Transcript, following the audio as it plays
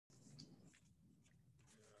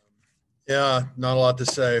Yeah, not a lot to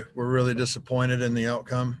say. We're really disappointed in the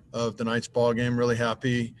outcome of tonight's ball game. Really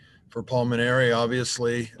happy for Paul Mainieri.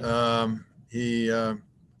 Obviously, he's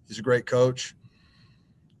a great coach.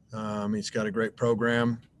 He's got a great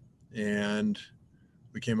program, and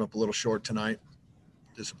we came up a little short tonight.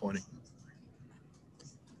 Disappointing.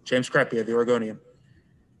 James Crepea, the Oregonian.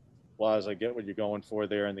 Waz, I get what you're going for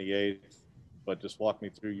there in the eighth, but just walk me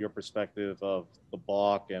through your perspective of the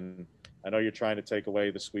balk. And I know you're trying to take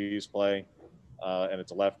away the squeeze play, and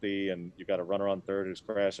it's a lefty, and you've got a runner on third who's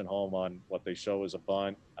crashing home on what they show as a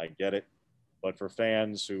bunt. I get it. But for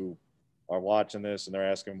fans who are watching this and they're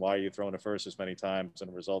asking why you're throwing to first as many times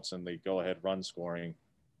and it results in the go-ahead run scoring,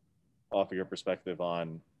 offer your perspective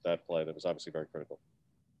on that play that was obviously very critical.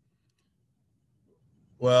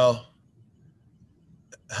 Well,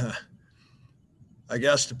 I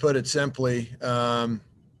guess to put it simply,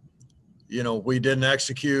 we didn't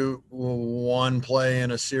execute one play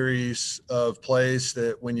in a series of plays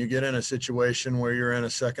that when you get in a situation where you're in a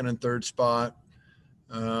second and third spot,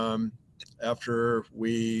 after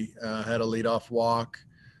we had a leadoff walk,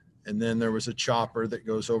 and then there was a chopper that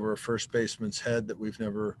goes over a first baseman's head that we've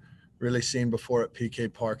never really seen before at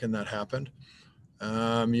PK Park, and that happened.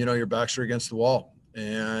 Your backs are against the wall,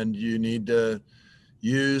 and you need to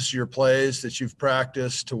use your plays that you've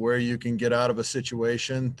practiced to where you can get out of a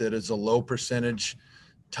situation that is a low percentage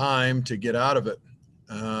time to get out of it.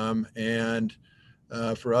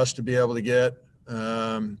 For us to be able to get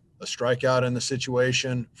a strikeout in the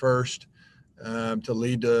situation first, to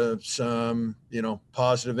lead to some,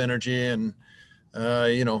 positive energy and,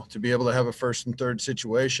 to be able to have a first and third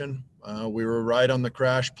situation. We were right on the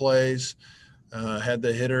crash plays. Had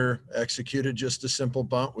the hitter executed just a simple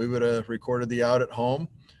bunt, we would have recorded the out at home.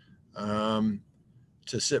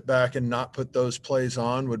 To sit back and not put those plays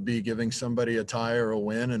on would be giving somebody a tie or a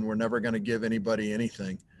win, and we're never going to give anybody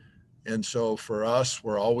anything. And so for us,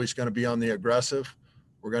 we're always going to be on the aggressive.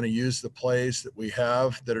 We're going to use the plays that we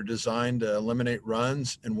have that are designed to eliminate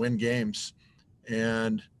runs and win games.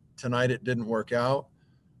 And tonight it didn't work out.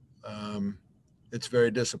 It's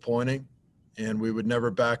very disappointing. And we would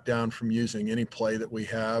never back down from using any play that we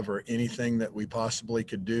have or anything that we possibly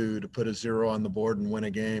could do to put a zero on the board and win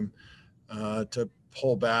a game, to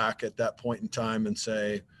pull back at that point in time and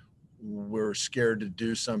say we're scared to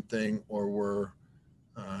do something or we're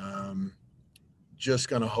just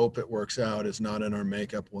going to hope it works out is not in our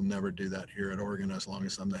makeup. We'll never do that here at Oregon as long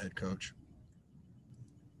as I'm the head coach.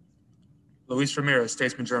 Luis Ramirez,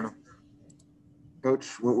 Statesman Journal.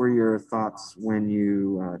 Coach, what were your thoughts when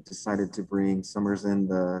you decided to bring Summers in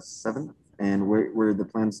the seventh? And were the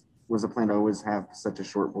plans? Was the plan to always have such a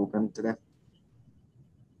short bullpen today?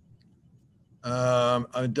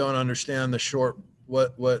 I don't understand the short.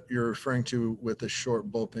 What you're referring to with the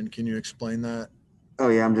short bullpen? Can you explain that? Oh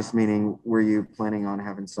yeah, I'm just meaning, were you planning on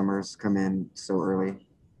having Summers come in so early?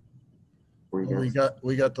 We got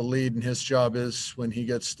the lead, and his job is when he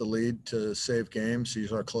gets the lead to save games.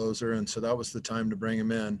 He's our closer, and so that was the time to bring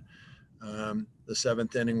him in. The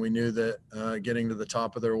seventh inning, we knew that getting to the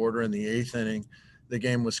top of their order in the eighth inning, the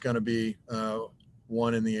game was going to be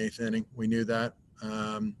won in the eighth inning. We knew that,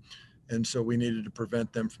 and so we needed to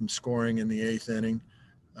prevent them from scoring in the eighth inning,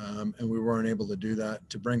 and we weren't able to do that.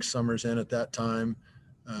 To bring Summers in at that time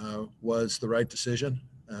was the right decision.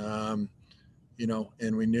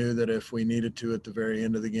 And we knew that if we needed to at the very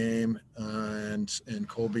end of the game, and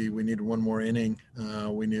Colby, we needed one more inning,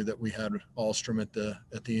 we knew that we had Alstrom at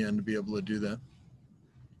the end to be able to do that.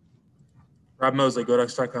 Rob Mosley,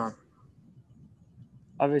 GoDucks.com.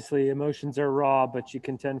 Obviously, emotions are raw, but you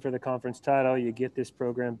contend for the conference title. You get this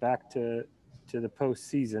program back to the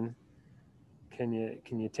postseason. Can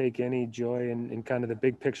you take any joy in kind of the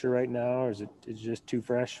big picture right now, or is it just too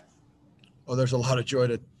fresh? Well, there's a lot of joy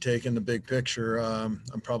to take in the big picture. I'm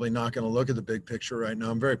probably not going to look at the big picture right now.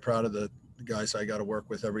 I'm very proud of the guys I got to work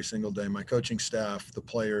with every single day. My coaching staff, the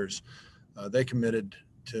players, they committed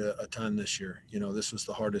to a ton this year. This was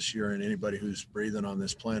the hardest year in anybody who's breathing on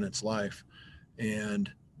this planet's life.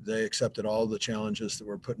 And they accepted all the challenges that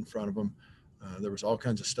were put in front of them. There was all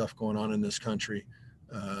kinds of stuff going on in this country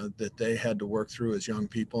that they had to work through as young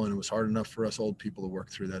people. And it was hard enough for us old people to work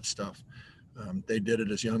through that stuff. They did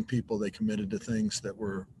it as young people. They committed to things that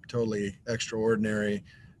were totally extraordinary.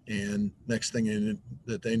 And next thing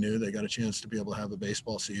that they knew, they got a chance to be able to have a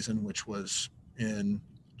baseball season, which was in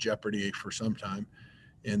jeopardy for some time.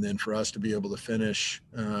 And then for us to be able to finish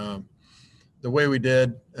the way we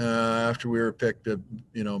did after we were picked to,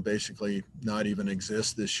 basically not even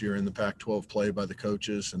exist this year in the Pac-12 play by the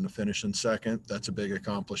coaches, and to finish in second, that's a big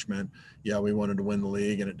accomplishment. Yeah, we wanted to win the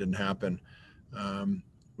league and it didn't happen.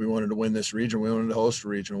 we wanted to win this region. We wanted to host a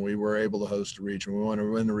regional. We were able to host a region. We wanted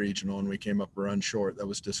to win the regional, and we came up a run short. That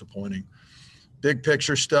was disappointing. Big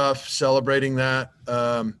picture stuff, celebrating that.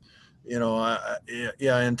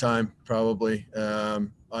 Yeah, in time, probably. I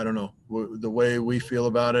don't know. The way we feel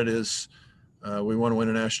about it is we want to win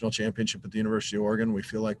a national championship at the University of Oregon. We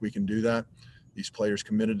feel like we can do that. These players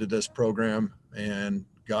committed to this program and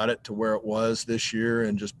got it to where it was this year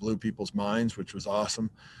and just blew people's minds, which was awesome.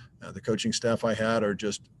 The coaching staff I had are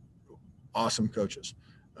just awesome coaches.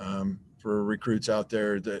 For recruits out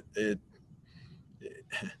there,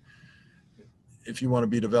 if you want to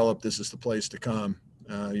be developed, this is the place to come.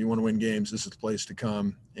 You want to win games, this is the place to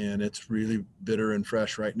come. And it's really bitter and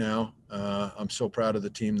fresh right now. I'm so proud of the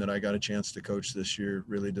team that I got a chance to coach this year.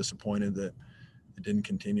 Really disappointed that it didn't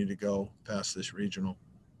continue to go past this regional.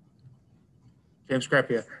 James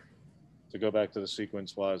Crapia. To go back to the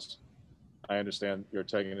sequence was, I understand you're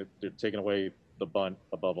taking away the bunt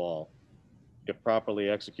above all. If properly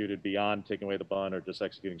executed beyond taking away the bunt or just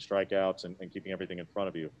executing strikeouts and keeping everything in front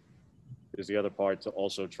of you, is the other part to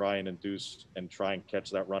also try and induce and try and catch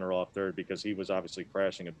that runner off third, because he was obviously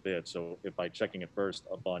crashing a bit. So if by checking it first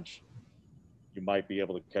a bunch, you might be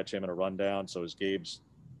able to catch him in a rundown. So is Gabe's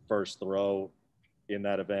first throw in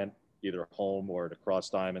that event either home or to cross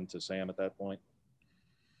diamond to Sam at that point?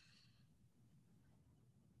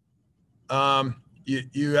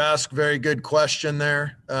 You ask very good question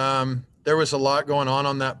there. There was a lot going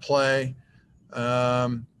on that play. I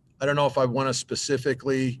don't know if I want to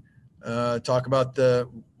specifically talk about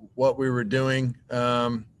what we were doing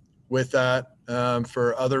with that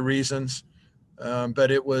for other reasons, but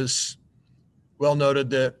it was well noted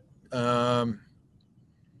that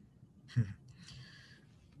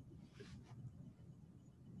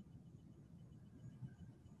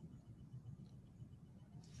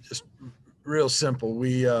just real simple.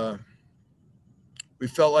 We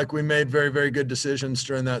felt like we made very, very good decisions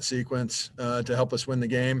during that sequence to help us win the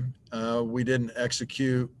game. We didn't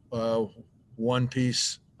execute one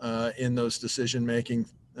piece in those decision-making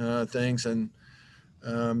things, and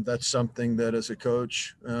that's something that as a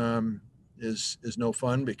coach is no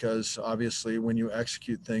fun, because obviously when you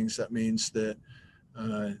execute things, that means that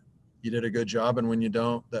you did a good job, and when you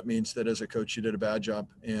don't, that means that as a coach you did a bad job.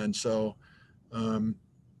 And so I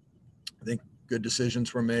think good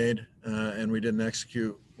decisions were made, and we didn't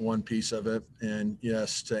execute one piece of it. And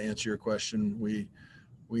yes, to answer your question,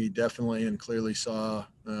 we definitely and clearly saw,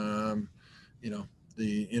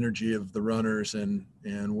 the energy of the runners and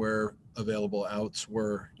where available outs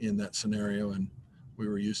were in that scenario. And we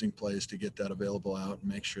were using plays to get that available out and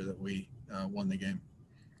make sure that we won the game.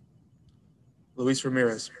 Luis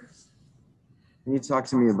Ramirez. Can you talk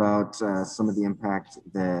to me about some of the impact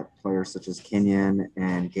that players such as Kenyon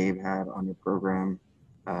and Gabe had on your program?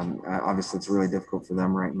 Obviously, it's really difficult for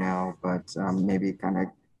them right now, but maybe kind of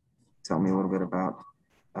tell me a little bit about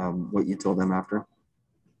what you told them after.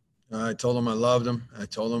 I told them I loved them. I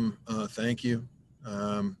told them thank you.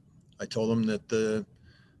 I told them that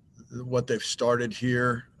what they've started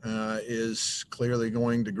here is clearly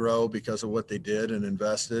going to grow because of what they did and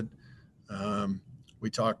invested. We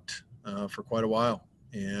talked for quite a while,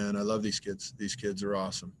 and I love these kids. These kids are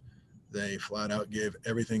awesome. They flat out gave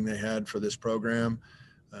everything they had for this program.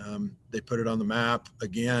 They put it on the map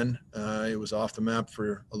again. It was off the map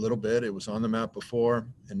for a little bit. It was on the map before,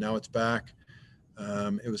 and now it's back.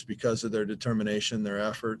 It was because of their determination, their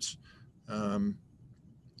efforts.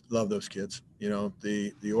 Love those kids.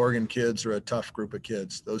 The Oregon kids are a tough group of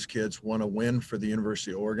kids. Those kids want to win for the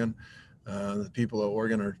University of Oregon. The people at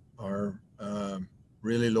Oregon are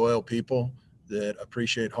really loyal people that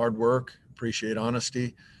appreciate hard work, appreciate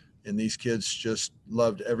honesty. And these kids just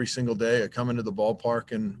loved every single day of coming to the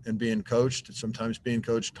ballpark and being coached, sometimes being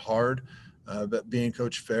coached hard, but being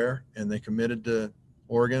coached fair. And they committed to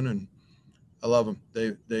Oregon, and I love them.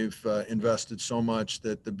 They've invested so much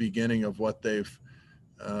that the beginning of what they've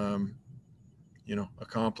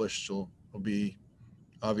accomplished will be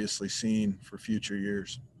obviously seen for future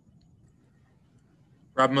years.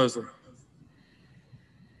 Rob Mosley.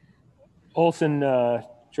 Olson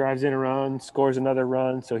drives in a run, scores another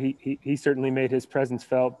run, so he certainly made his presence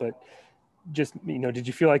felt. But just did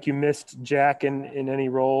you feel like you missed Jack in any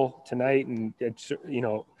role tonight? And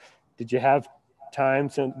did you have time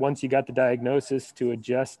once you got the diagnosis to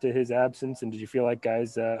adjust to his absence? And did you feel like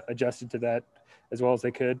guys adjusted to that as well as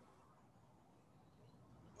they could?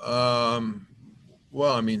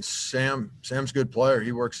 Well, I mean, Sam's a good player.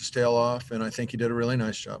 He works his tail off, and I think he did a really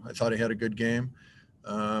nice job. I thought he had a good game.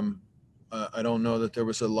 I don't know that there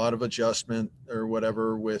was a lot of adjustment or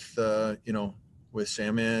whatever with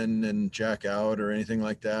Sam in and Jack out or anything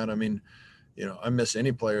like that. I mean, I miss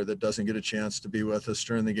any player that doesn't get a chance to be with us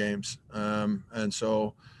during the games. And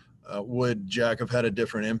so would Jack have had a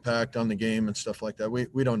different impact on the game and stuff like that?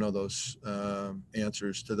 We don't know those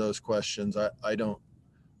answers to those questions. I don't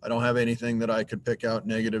have anything that I could pick out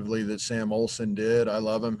negatively that Sam Olsen did. I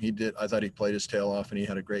love him. He did. I thought he played his tail off and he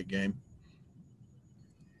had a great game.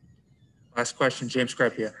 Last question, James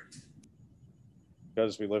Crepia.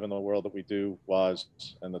 Because we live in the world that we do, Waz,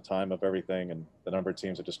 and the time of everything and the number of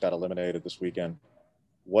teams that just got eliminated this weekend,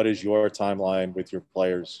 what is your timeline with your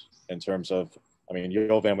players in terms of, I mean,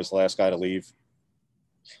 Jovan was the last guy to leave.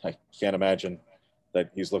 I can't imagine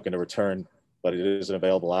that he's looking to return, but it is an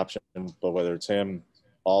available option. But whether it's him,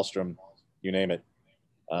 Ahlstrom, you name it,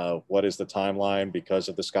 what is the timeline because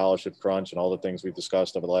of the scholarship crunch and all the things we've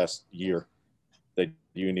discussed over the last year that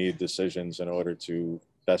you need decisions in order to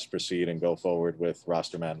best proceed and go forward with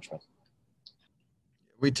roster management?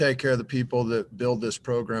 We take care of the people that build this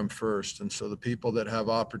program first. And so the people that have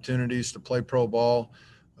opportunities to play pro ball,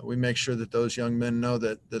 we make sure that those young men know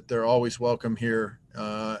that they're always welcome here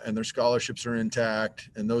and their scholarships are intact.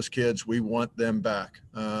 And those kids, we want them back.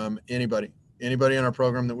 Anybody in our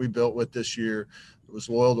program that we built with this year that was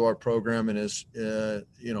loyal to our program and is,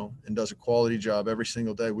 and does a quality job every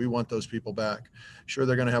single day, we want those people back. Sure,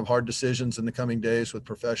 they're going to have hard decisions in the coming days with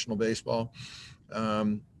professional baseball.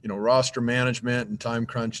 Roster management and time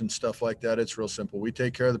crunch and stuff like that, it's real simple. We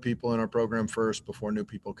take care of the people in our program first before new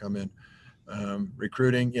people come in.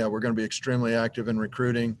 Recruiting, we're going to be extremely active in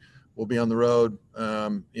recruiting. We'll be on the road,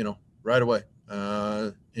 right away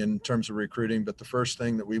in terms of recruiting. But the first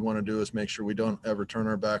thing that we want to do is make sure we don't ever turn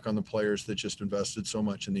our back on the players that just invested so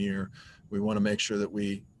much in the year. We want to make sure that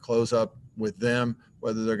we close up with them,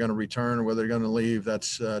 whether they're going to return or whether they're going to leave.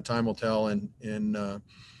 That's time will tell in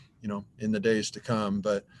the days to come.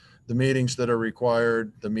 But the meetings that are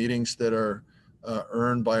required, the meetings that are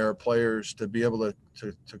earned by our players to be able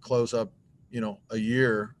to close up, a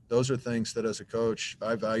year, those are things that as a coach,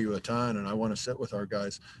 I value a ton and I want to sit with our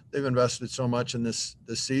guys. They've invested so much in this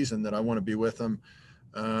season that I want to be with them.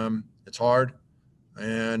 It's hard.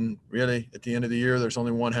 And really at the end of the year, there's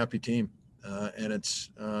only one happy team. And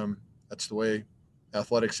that's the way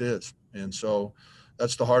athletics is. And so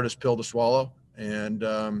that's the hardest pill to swallow. And,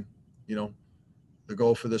 the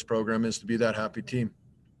goal for this program is to be that happy team.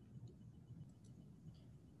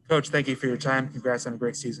 Coach, thank you for your time. Congrats on a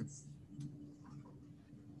great season.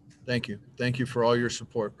 Thank you. Thank you for all your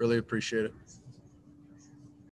support. Really appreciate it.